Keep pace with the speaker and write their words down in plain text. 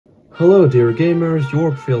Hello dear gamers,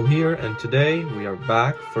 Yorkfield here, and today we are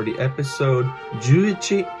back for the episode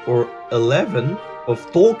 11 or 11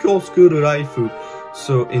 of Tokyo School Life.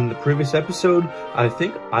 So in the previous episode, I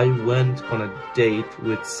think I went on a date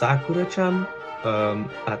with Sakura-chan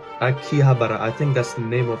at Akihabara. I think that's the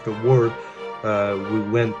name of the word we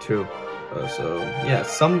went to. So yeah,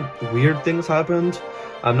 some weird things happened.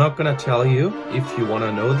 I'm not gonna tell you. If you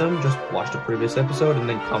wanna know them, just watch the previous episode and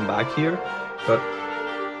then come back here. But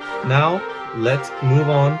now, let's move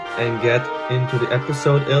on and get into the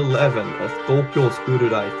episode 11 of Tokyo School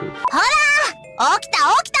Life.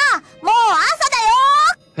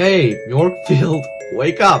 Hey, Yorkfield,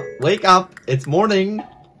 wake up, it's morning.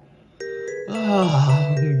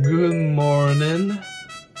 Good morning.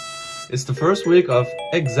 It's the first week of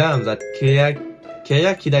exams at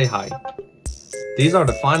Keiya High. These are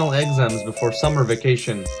the final exams before summer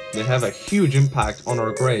vacation. They have a huge impact on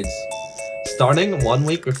our grades. Starting 1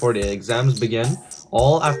 week before the exams begin,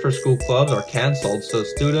 all after-school clubs are cancelled so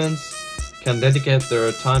students can dedicate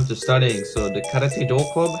their time to studying, so the Karate Do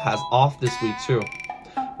Club has off this week too.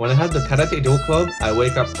 When I had the Karate Do Club, I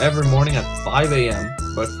wake up every morning at 5 AM,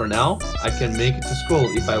 but for now, I can make it to school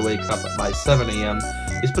if I wake up by 7 AM.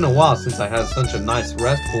 It's been a while since I had such a nice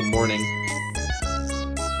restful morning.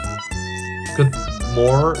 Good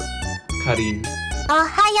morning, Karin.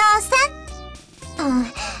 Ohayo-san.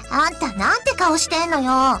 あんたなんて顔してんの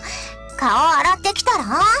よ。顔洗ってきたら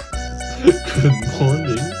Good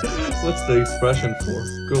morning? What's the expression for?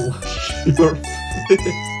 Go wash your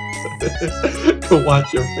face. Go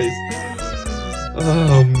wash your face.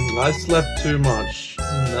 I slept too much.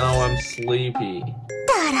 Now I'm sleepy.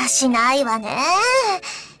 だらしないわね。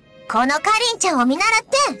このかりんちゃんを見習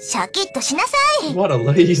ってシャキッとしなさい。 What a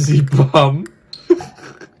lazy bum.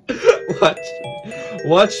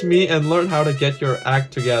 Watch me and learn how to get your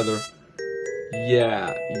act together.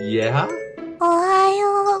 Yeah? おは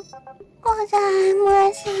ようござい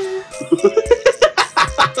ます。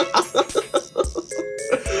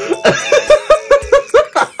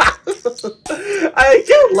I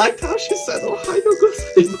can't like how she said Ohayo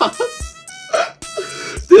gozaimasu.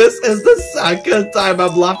 This is the second time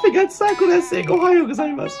I'm laughing at Sakura saying Ohayo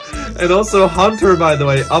gozaimasu. And also Hunter, by the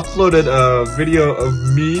way, uploaded a video of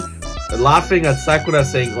me laughing at Sakura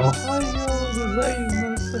saying Ohayo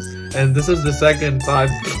gozaimasu. And this is the second time.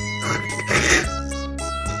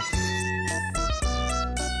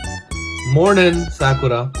 Morning,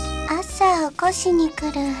 Sakura. 朝起こしに来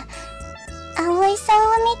る葵さん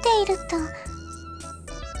を見ていると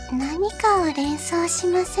何かを連想し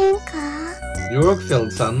ませんか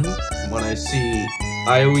Yorkfield-san, when I see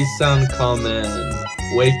Aoi-san come and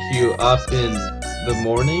wake you up in the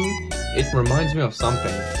morning, it reminds me of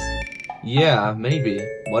something. Yeah, maybe.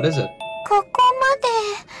 What is it? ここま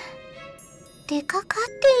で出かかっ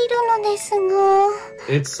ているのですが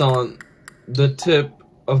It's on the tip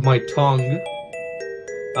of my tongue.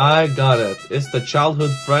 I got it. It's the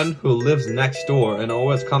childhood friend who lives next door and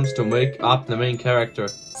always comes to wake up the main character.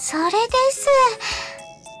 それです。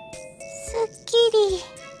すっきり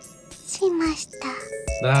しました。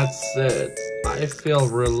 That's it. I feel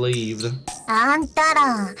relieved. あんたら、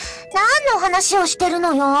何の話をしてる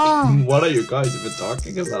のよ。What are you guys even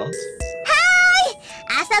talking about? はーい、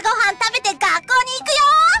朝ごはん食べて学校に行くよ。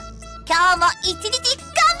今日も一日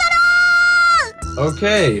頑張ろう。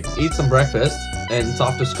 Okay, eat some breakfast, and it's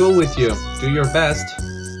off to school with you. Do your best.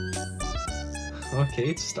 Okay,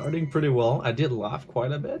 it's starting pretty well. I did laugh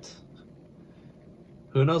quite a bit.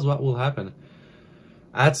 Who knows what will happen?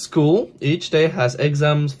 At school, each day has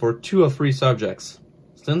exams for 2 or 3 subjects.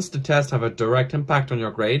 Since the tests have a direct impact on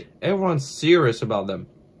your grade, everyone's serious about them.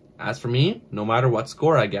 As for me, no matter what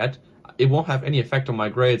score I get, it won't have any effect on my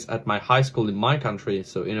grades at my high school in my country,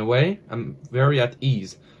 so in a way, I'm very at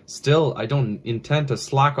ease. Still, I don't intend to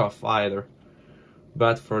slack off either.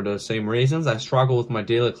 But for the same reasons, I struggle with my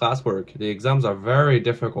daily classwork. The exams are very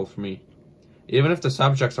difficult for me. Even if the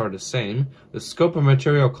subjects are the same, the scope of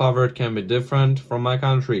material covered can be different from my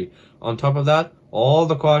country. On top of that, all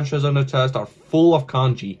the questions on the test are full of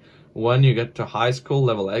kanji. When you get to high school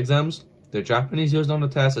level exams, the Japanese used on the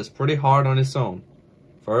test is pretty hard on its own.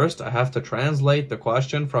 First, I have to translate the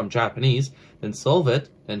question from Japanese, then solve it,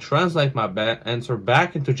 then translate my answer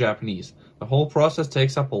back into Japanese. The whole process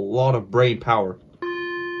takes up a lot of brain power.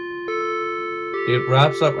 It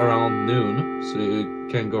wraps up around noon, so you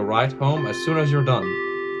can go right home as soon as you're done.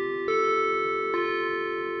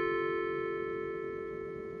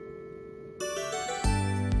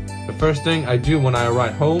 The first thing I do when I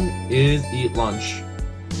arrive home is eat lunch.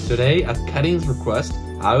 Today, at Karin's request,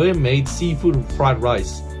 I made seafood with fried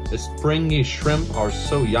rice. The springy shrimp are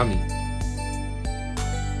so yummy.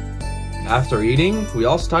 After eating, we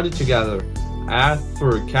all studied together.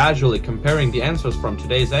 After casually comparing the answers from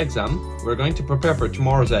today's exam, we're going to prepare for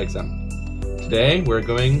tomorrow's exam. Today, we're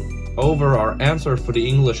going over our answer for the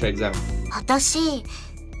English exam. 私、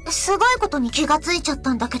すごいことに気がついちゃっ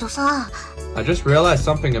たんだけどさ。I just realized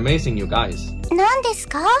something amazing, you guys. 何です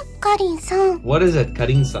か、かりんさん。What is it,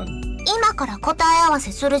 Karin-san? 今から答え合わ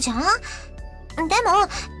せするじゃん。でも、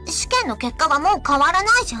試験の結果はもう変わら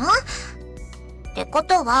ないじゃん。ってこ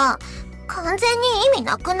とは、完全に意味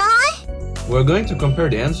なくない？ We're going to compare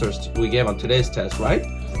the answers we gave on today's test, right?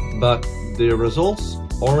 But the results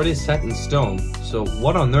already set in stone. So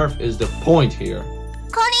what on earth is the point here?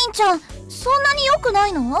 かりんちゃん、そんなに良くな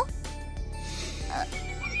いの？うわ。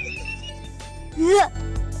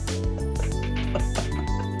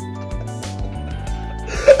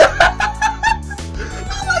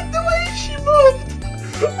I like the way she moved.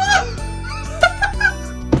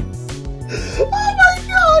 Oh my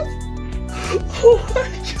god. Oh my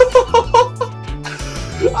god.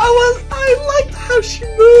 I liked how she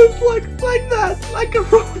moved like that, like a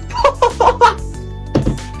robot.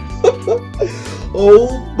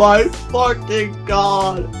 Oh my fucking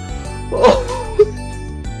god. Oh.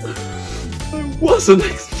 I wasn't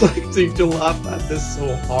expecting to laugh at this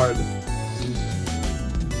so hard.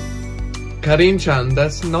 Karin-chan,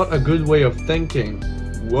 that's not a good way of thinking.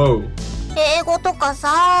 Whoa. 英語とか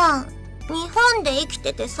さ、日本で生き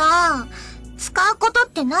ててさ、使うことっ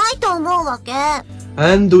てないと思うわけ。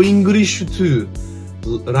And English too.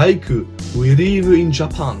 Like we live in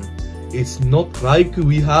Japan. It's not like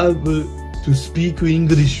we have to speak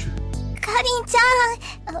English. かりんちゃ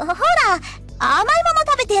ん、ほら、甘いもの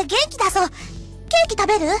食べて元気出そう。ケーキ食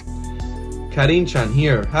べる？ Karin-chan,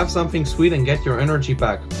 here, have something sweet and get your energy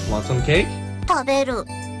back. Want some cake? 食べる。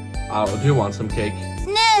Oh, do you want some cake?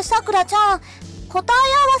 ねえ、さくらちゃん、答え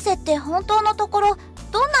合わせって本当のところ、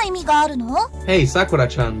どんな意味があるの？ Hey,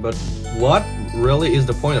 Sakura-chan, but what really is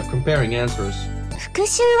the point of comparing answers? 復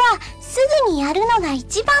習はすぐにやるのが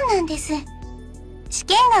一番なんです。試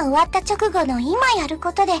験が終わった直後の今やる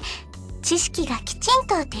ことで、知識がきちん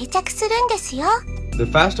と定着するんですよ。The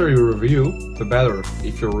faster you review, the better.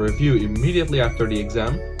 If you review immediately after the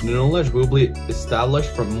exam, the knowledge will be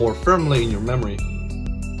established more firmly in your memory.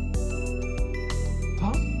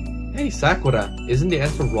 Huh? Hey Sakura, isn't the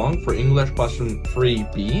answer wrong for English question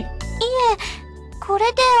 3B? いえ、こ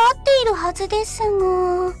れで合っているはずですが。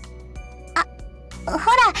ほら、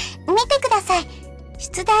見てください。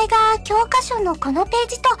出題が教科書のこのペー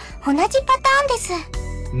ジと同じパターンです。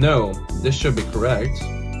No, this should be correct.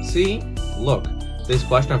 See? Look, this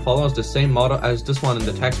question follows the same model as this one in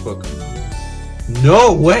the textbook.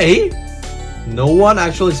 No way! No one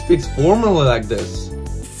actually speaks formally like this.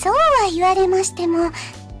 そうは言われましても、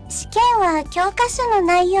試験は教科書の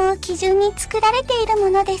内容を基準に作られている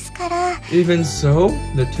ものですから。Even so,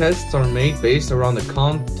 the tests are made based around the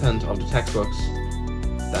content of the textbooks.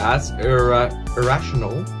 That's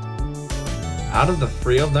irrational. Out of the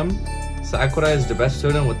three of them, Sakura is the best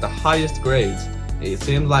student with the highest grades. It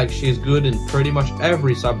seems like she's good in pretty much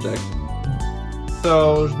every subject.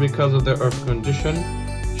 Though, because of the earth condition,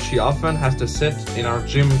 she often has to sit in our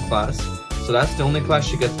gym class, so that's the only class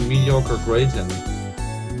she gets mediocre grades in.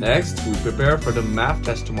 Next, we prepare for the math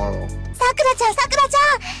test tomorrow. Sakura-chan,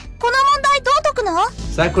 この問題どう解くの？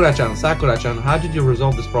 Sakura-chan, how did you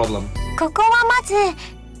resolve this problem? ここはまず、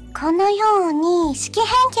このように式変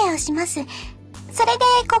形をします。それで、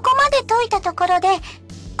ここまで解いたところで、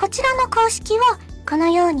こちらの公式をこの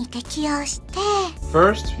ように適用して。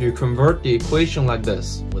First, you convert the equation like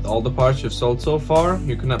this. With all the parts you've solved so far,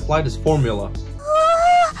 you can apply this formula. 魔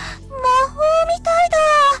法みたいだ。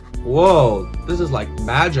Whoa, this is like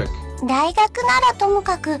magic. 大学ならとも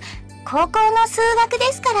かく、高校の数学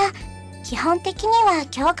ですから、基本的には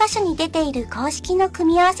教科書に出ている公式の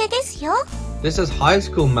組み合わせですよ。This is high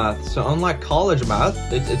school math, so unlike college math,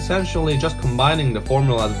 it's essentially just combining the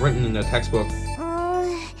formulas written in the textbook.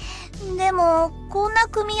 でも、こんな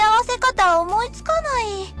組み合わせ方思いつかな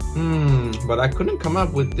い。But I couldn't come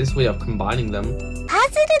up with this way of combining them. パ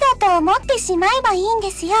ズルだと思ってしまえばいいん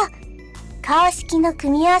ですよ。公式の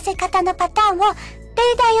組み合わせ方のパターンを、例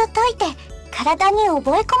題を解いて、体に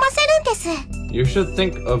覚え込ませるんです。You should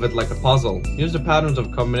think of it like a puzzle. Use the patterns of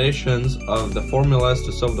combinations of the formulas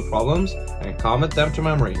to solve the problems and commit them to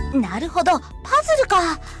memory. なるほど、パズル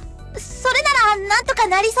か。それならなんとか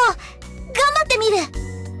なりそう。頑張ってみる。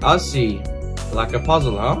I see. Like a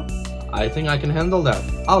puzzle, huh? I think I can handle that.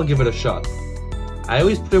 I'll give it a shot.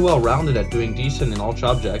 Ayui's pretty well rounded at doing decent in all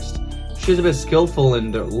subjects. She's a bit skillful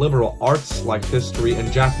in the liberal arts like history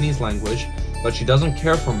and Japanese language, but she doesn't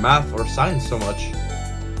care for math or science so much.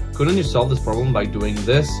 Couldn't you solve this problem by doing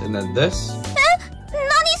this and then this?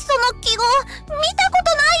 何その記号、見たこ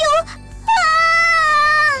とない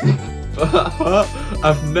よ。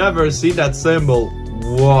I've never seen that symbol.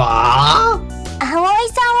 What? 葵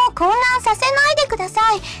さんを混乱させないでくださ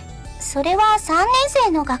い。それは3年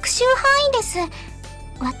生の学習範囲です。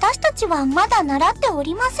私たちはまだ習ってお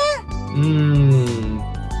りません。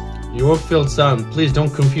Yorkfield-san, please don't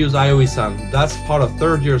confuse Aoi-san. That's part of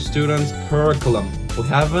third-year students' curriculum. We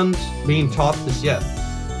haven't been taught this yet.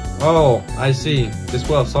 Oh, I see. This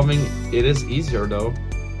way of solving it is easier though.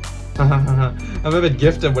 I'm a bit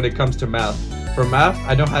gifted when it comes to math. For math,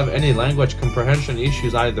 I don't have any language comprehension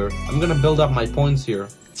issues either. I'm gonna build up my points here.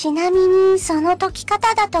 ちなみにその解き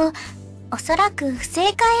方だと、おそらく不正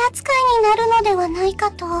解扱いになるのではないか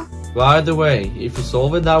と。By the way, if you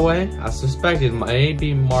solve it that way, I suspect it may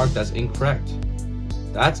be marked as incorrect.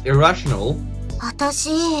 That's irrational.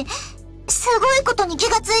 私、すごいことに気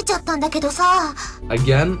がついちゃったんだけどさ。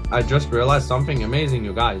Again, I just realized something amazing,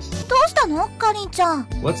 you guys. どうしたの、かりんちゃん。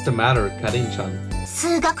What's the matter, Karin-chan?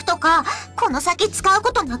 数学とか、この先使う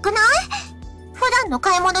ことなくない？普段の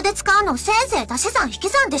買い物で使うの先生足し算引き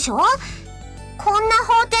算でしょ？こんな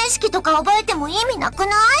方程式とか覚えても意味なくない？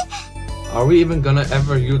 Are we even gonna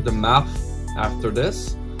ever use the math after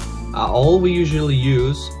this? All we usually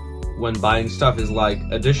use when buying stuff is like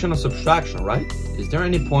addition or subtraction, right? Is there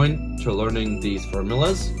any point to learning these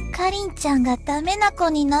formulas? かりんちゃんがダメな子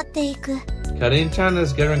になっていく。Karin-chan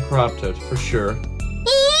is getting corrupted, for sure. いい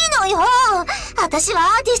のよ！私は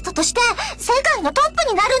アーティストとして世界のトップ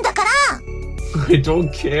になるんだから！I don't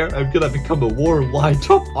care. I'm gonna become a worldwide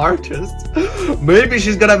top artist. Maybe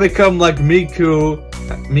she's gonna become like Miku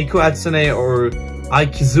Hatsune or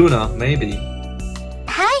Kitsune, maybe.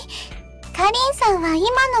 はい。かりんさんは今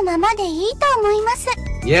のままでいいと思います。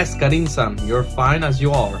Yes, Karin-san, you're fine as you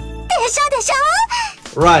are. でしょでし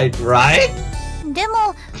ょ？ Right, right? で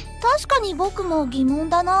も、確かに僕も疑問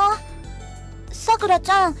だな。さくらち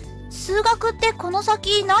ゃん、数学ってこの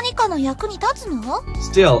先何かの役に立つの？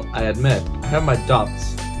 Still, I admit, I have my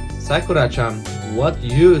doubts. Sakura-chan, what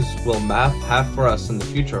use will math have for us in the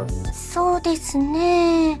future? そうです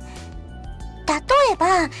ね。例え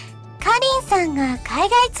ば、かりんさんが海外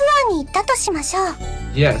ツアーに行ったとしましょう。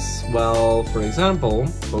Yes, well, for example,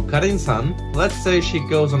 for Karin-san, let's say she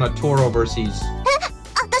goes on a tour overseas.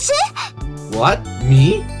 私？ What?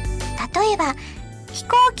 Me? 例えば、飛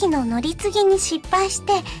行機の乗り継ぎに失敗し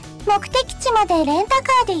て、目的地までレンタ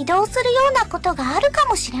カーで移動するようなことがあるか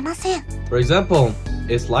もしれません。For example,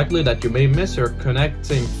 it's likely that you may miss your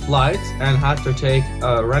connecting flights and have to take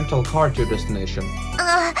a rental car to your destination.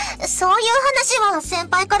 ああ、そういう話は先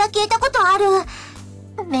輩から聞いたことある。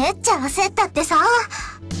めっちゃ焦ったってさ。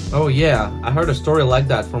Oh yeah, I heard a story like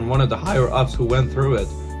that from one of the higher-ups who went through it.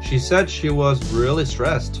 She said she was really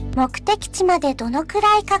stressed. 目的地までどのく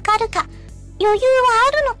らいかかるか、余裕は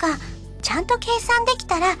あるのか、ちゃんと計算でき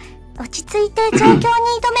たら落ち着いて状況に挑め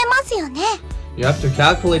ますよね。You have to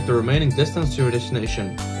calculate the remaining distance to your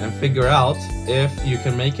destination and figure out if you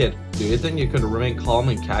can make it. Do you think you could remain calm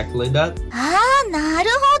and calculate that? ああ、なる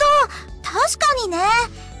ほど。確かにね。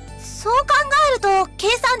そう考えると計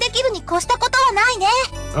算できるに越したことはないね。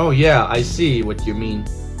Oh yeah, I see what you mean.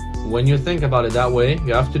 When you think about it that way,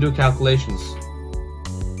 you have to do calculations.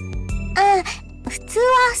 普通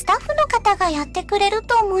はスタッフの方がやってくれる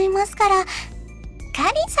と思いますから、か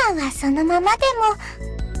りんさんはそのままでも。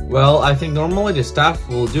Well, I think normally the staff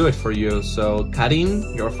will do it for you, so Karin,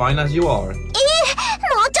 you're fine as you are. もう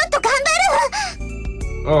ちょっと頑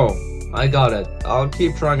張る。 Oh, I got it. I'll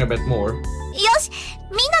keep trying a bit more. よし、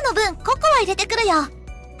みんなの分ココア入れてくるよ。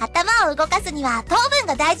頭を動かすには糖分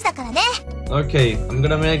が大事だからね。Okay, I'm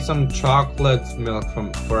gonna make some chocolate milk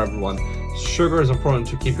for everyone. Sugar is important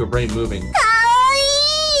to keep your brain moving. あ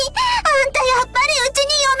んたやっぱりうち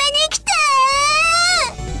に嫁に来て。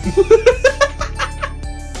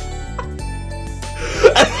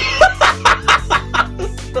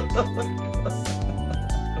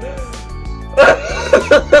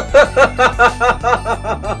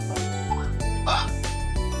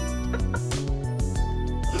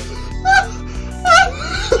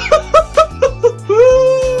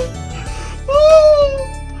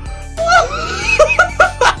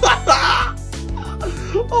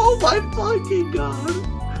Oh my fucking god.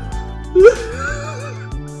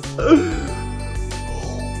 Oh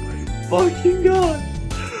my fucking god.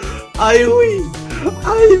 I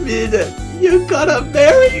mean it. You gotta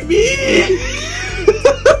marry me.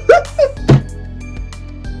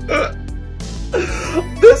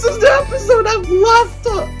 This is the episode I've laughed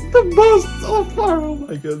the most so far. Oh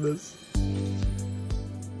my goodness.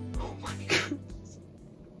 Oh my goodness.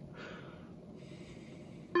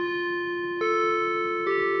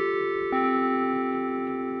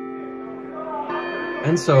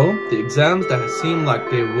 And so, the exams that seemed like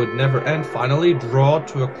they would never end finally draw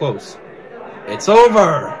to a close. It's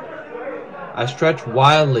over! I stretch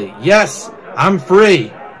wildly. Yes! I'm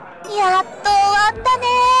free! やっと終わったね。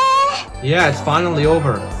 Yeah, it's finally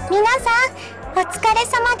over. 皆さん、お疲れ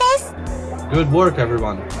様です。 Good work,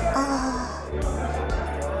 everyone.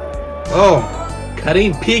 Oh,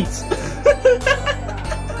 Karin peeked.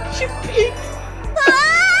 She peeked. あ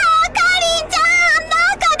ー、かりんちゃん、な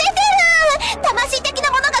んか出てる。魂的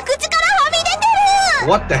なものが口からはみ出てる。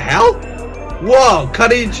 What the hell? Whoa,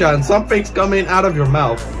 Karin-chan, something's coming out of your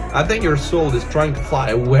mouth. I think your soul is trying to fly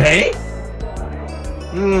away?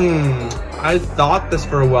 I thought this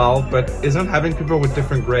for a while, but isn't having people with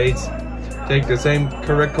different grades take the same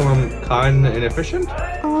curriculum kind of inefficient?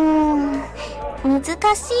 難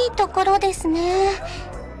しいところですね。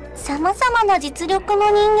様々な実力の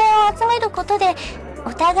人間を集めることで、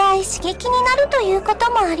お互い刺激になるというこ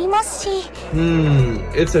ともありますし。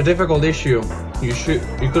It's a difficult issue. You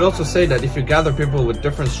could also say that if you gather people with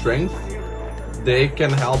different strength, they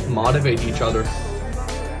can help motivate each other.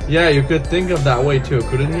 Yeah, you could think of that way too,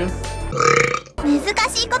 couldn't you? 難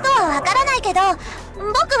しいことはわからないけど、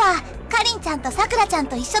僕はかりんちゃんとさくらちゃん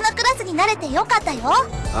と一緒のクラスになれてよかったよ。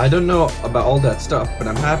I don't know about all that stuff, but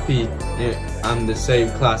I'm happy I'm the same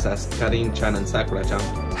class as Karin-chan and Sakura-chan.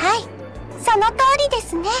 はい、その通りで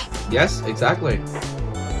すね。 Yes, exactly.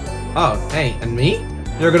 Oh, hey, and me?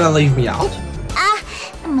 You're gonna leave me out?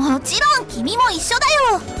 あ、もちろん君も一緒だ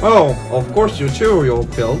よ。 Oh, of course you too,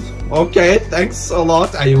 Yorkfield. Okay, thanks a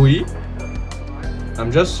lot, Ayui.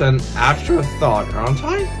 I'm just an afterthought, aren't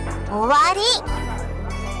I? 終わり。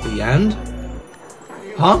 The end?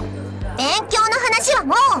 Huh? 勉強の話は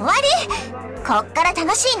もう終わり。こっから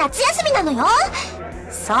楽しい夏休みなのよ。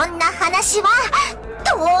そんな話は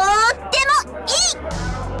とってもい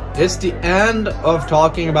い。 It's the end of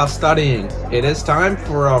talking about studying. It is time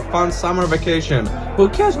for a fun summer vacation. Who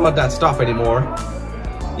cares about that stuff anymore?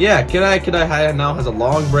 Yeah, Kidai Haya now has a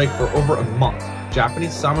long break for over a month.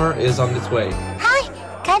 Japanese summer is on its way. はい、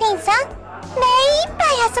かりんさん、目いっぱ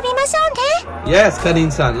い遊びましょうね。 Yes,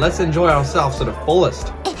 Karin-san, let's enjoy ourselves to the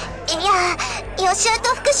fullest. いや、予習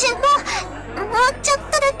と復習もうちょっ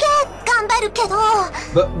とだけ頑張るけど。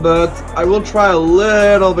But I will try a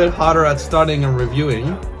little bit harder at studying and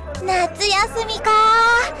reviewing. 夏休みか、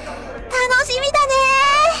楽しみだ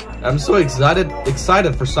ね。 I'm so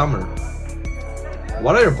excited for summer.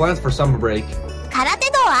 What are your plans for summer break? 空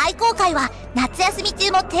手道愛好会は夏休み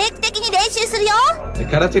中も定期的に練習するよ。 The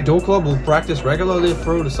Karate Do Club will practice regularly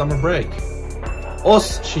through the summer break.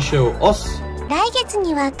 Os, Shisho, os. 来月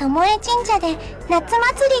には巴神社で夏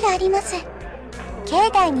祭りがあります。境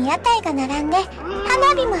内に屋台が並んで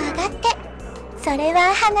花火も上がって、それ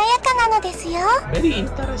は華やかなのですよ。 Very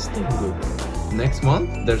interesting. Next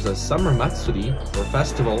month, there's a summer matsuri or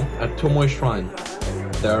festival at Tomoe Shrine.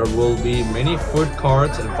 There will be many food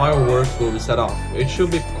carts and fireworks will be set off. It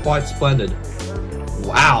should be quite splendid.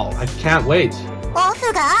 Wow, I can't wait. オ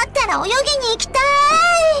フがあったら泳ぎに行きたい。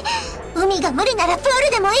海が無理ならプー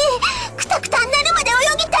ルでもいい。クタクタになるまで泳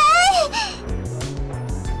ぎた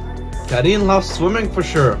い。 Karin loves swimming for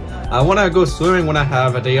sure. I wanna go swimming when I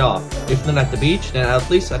have a day off. If not at the beach, then at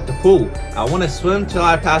least at the pool. I wanna swim till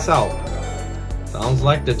I pass out. Sounds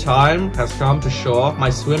like the time has come to show off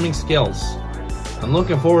my swimming skills. I'm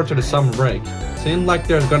looking forward to the summer break. Seems like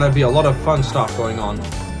there's gonna be a lot of fun stuff going on.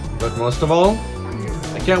 But most of all,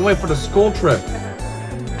 I can't wait for the school trip.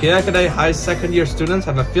 Kiyakade High second year students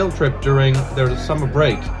have a field trip during their summer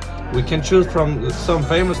break. We can choose from some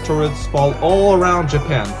famous tourist spots all around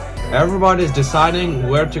Japan. Everybody's deciding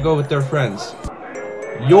where to go with their friends.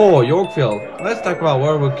 Yorkfield, let's talk about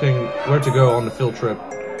where to go on the field trip.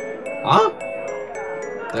 Huh?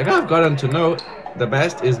 The guy I've gotten to know the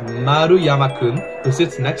best is Maruyama-kun, who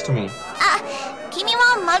sits next to me. あ、君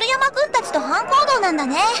は丸山くんたちと班行動なんだ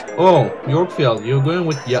ね。 Oh, Yorkfield, you're going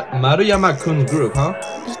with Maruyama-kun group, huh?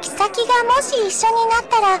 行き先がもし一緒になっ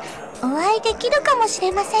たらお会いできるかもし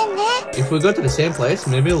れませんね。 If we go to the same place,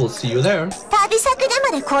 maybe we'll see you there. 旅先で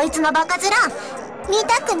までこいつのバカ面見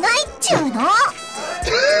たくないっちゅうの。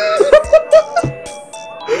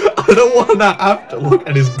I don't wanna have to look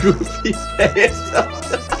at his goofy face.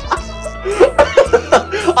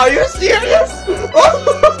 Are you serious?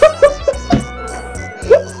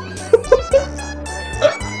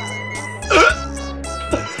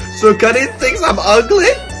 So Karin thinks I'm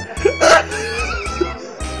ugly?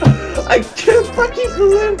 I can't fucking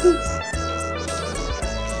believe this.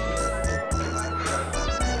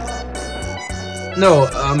 No,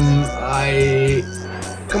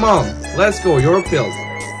 come on, let's go, Yorkfield.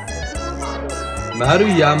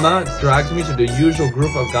 Maruyama drags me to the usual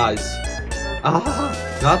group of guys.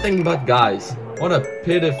 Ah, nothing but guys. What a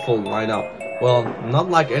pitiful lineup. Well,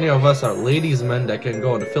 not like any of us are ladies men that can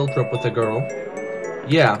go on a field trip with a girl.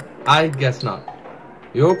 Yeah, I guess not.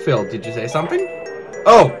 Yorkfield, did you say something?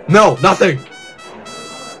 Oh, no, nothing!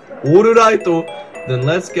 Alright, then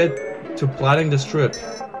let's get to planning this trip.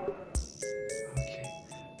 Okay,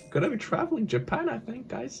 gonna be traveling Japan, I think,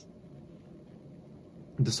 guys.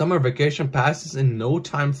 The summer vacation passes in no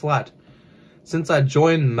time flat. Since I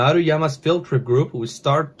joined Maruyama's field trip group, we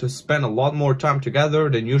start to spend a lot more time together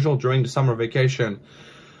than usual during the summer vacation.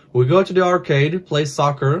 We go to the arcade, play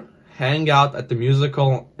soccer, hang out at the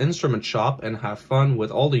musical instrument shop, and have fun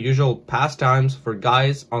with all the usual pastimes for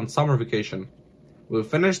guys on summer vacation. We'll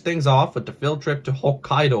finish things off with the field trip to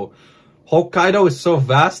Hokkaido. Hokkaido is so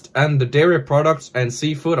vast, and the dairy products and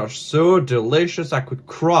seafood are so delicious I could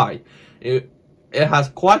cry. It has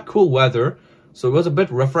quite cool weather, so it was a bit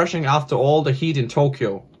refreshing after all the heat in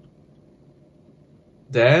Tokyo.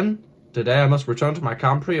 Then, today I must return to my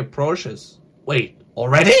country approaches. Wait,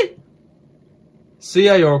 already? See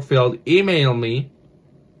ya, Yorkfield. Email me.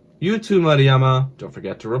 You too, Maruyama. Don't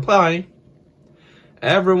forget to reply.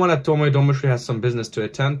 Everyone at Tomoe Dormitory has some business to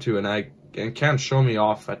attend to and can't show me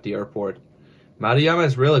off at the airport. Maruyama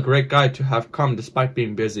is really a great guy to have come despite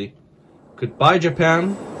being busy. Goodbye,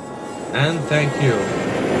 Japan, and thank you.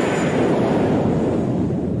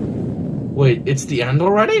 Wait, it's the end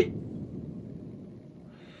already?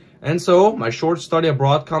 And so, my short study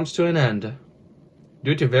abroad comes to an end.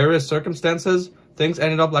 Due to various circumstances, things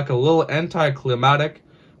ended up like a little anticlimactic,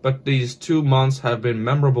 but these 2 months have been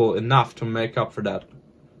memorable enough to make up for that.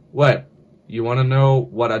 What? You want to know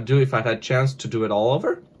what I'd do if I had a chance to do it all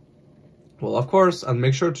over? Well, of course, I'd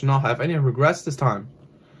make sure to not have any regrets this time,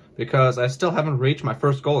 because I still haven't reached my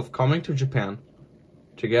first goal of coming to Japan.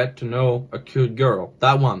 To get to know a cute girl.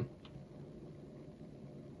 That one.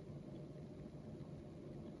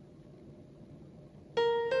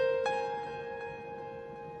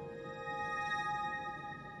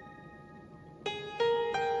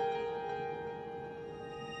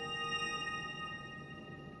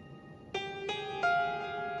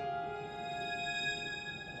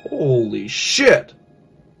 Holy shit!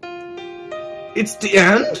 It's the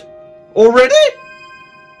end? Already?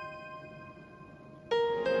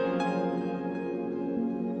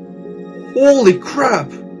 Holy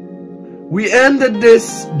crap! We ended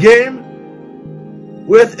this game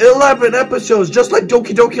with 11 episodes, just like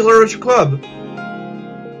Doki Doki Literature Club.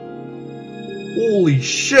 Holy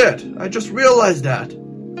shit! I just realized that.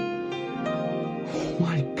 Oh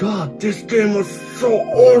my god, this game was so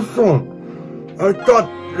awesome! I thought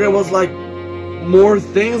there was like more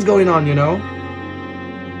things going on, you know?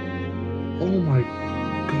 Oh my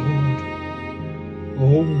god.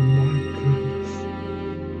 Oh my goodness.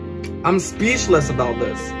 I'm speechless about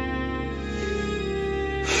this.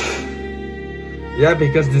 Yeah,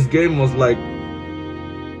 because this game was like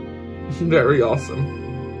very awesome.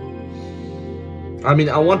 I mean,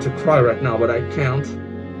 I want to cry right now, but I can't.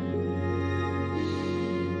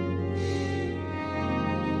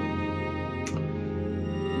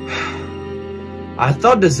 I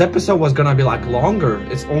thought this episode was gonna be like longer.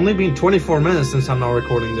 It's only been 24 minutes since I'm now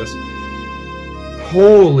recording this.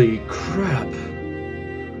 Holy crap.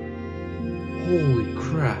 Holy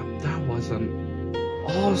crap. That was an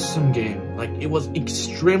awesome game. Like, it was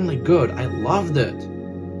extremely good. I loved it.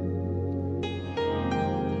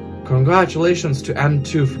 Congratulations to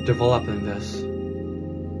M2 for developing this.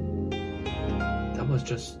 That was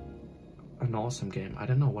just an awesome game. I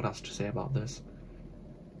don't know what else to say about this.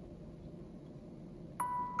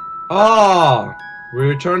 Ah, we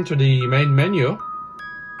return to the main menu.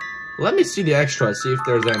 Let me see the extras, see if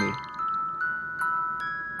there's any.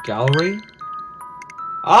 Gallery.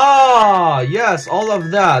 Ah, yes, all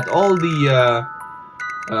of that. All the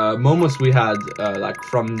moments we had, like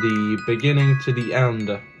from the beginning to the end.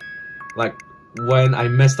 Like when I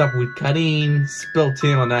messed up with Karin, spilled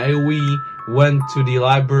tea on AoE, went to the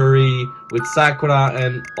library with Sakura,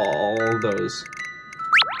 and all those.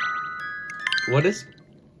 What is...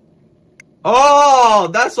 Oh,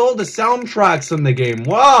 that's all the soundtracks in the game.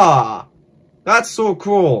 Wow, that's so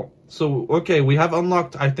cool. So, okay, we have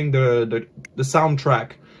unlocked, I think, the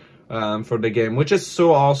soundtrack for the game, which is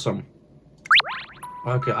so awesome.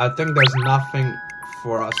 Okay, I think there's nothing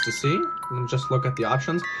for us to see. Let me just look at the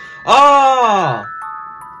options. Oh,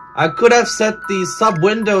 I could have set the sub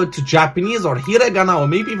window to Japanese or hiragana or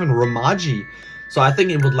maybe even Romaji. So I think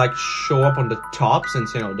it would like show up on the top,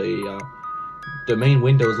 since, you know, the main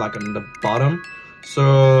window is like on the bottom.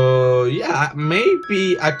 So yeah,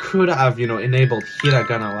 maybe I could have, you know, enabled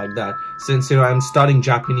hiragana like that, since, you know, I'm studying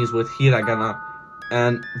Japanese with hiragana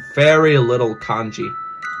and very little kanji.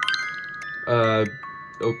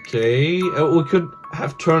 Okay. We could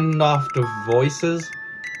have turned off the voices.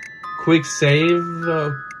 Quick save.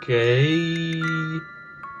 Okay.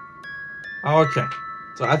 Okay.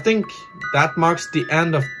 So I think that marks the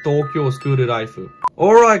end of Tokyo Scooter Raifu.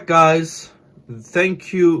 Alright guys,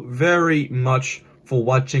 thank you very much for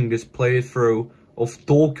watching this playthrough of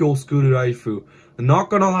Tokyo Scooter Raifu. Not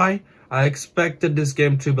gonna lie, I expected this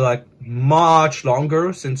game to be like much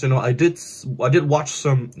longer, since, you know, I did watch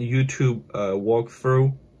some YouTube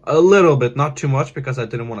walkthrough. A little bit, not too much, because I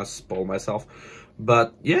didn't want to spoil myself.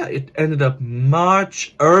 But yeah, it ended up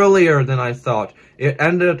much earlier than I thought. It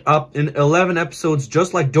ended up in 11 episodes,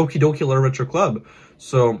 just like Doki Doki Literature Club.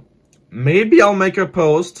 So maybe I'll make a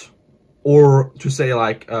post, or to say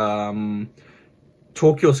like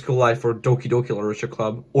Tokyo School Life or Doki Doki Literature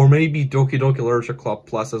Club, or maybe Doki Doki Literature Club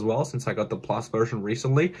Plus as well, since I got the Plus version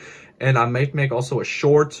recently. And I might make also a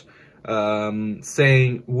short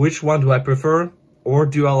saying which one do I prefer, or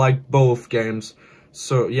do I like both games.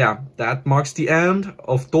 So yeah, that marks the end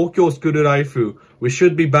of Tokyo Scooter Raifu. We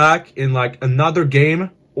should be back in like another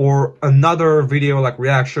game or another video, like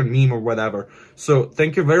reaction, meme, or whatever. So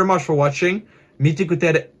thank you very much for watching. Mite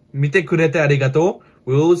kurete arigatou.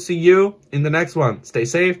 We will see you in the next one. Stay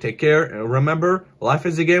safe, take care, and remember, life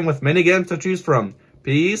is a game with many games to choose from.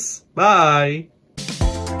 Peace, bye!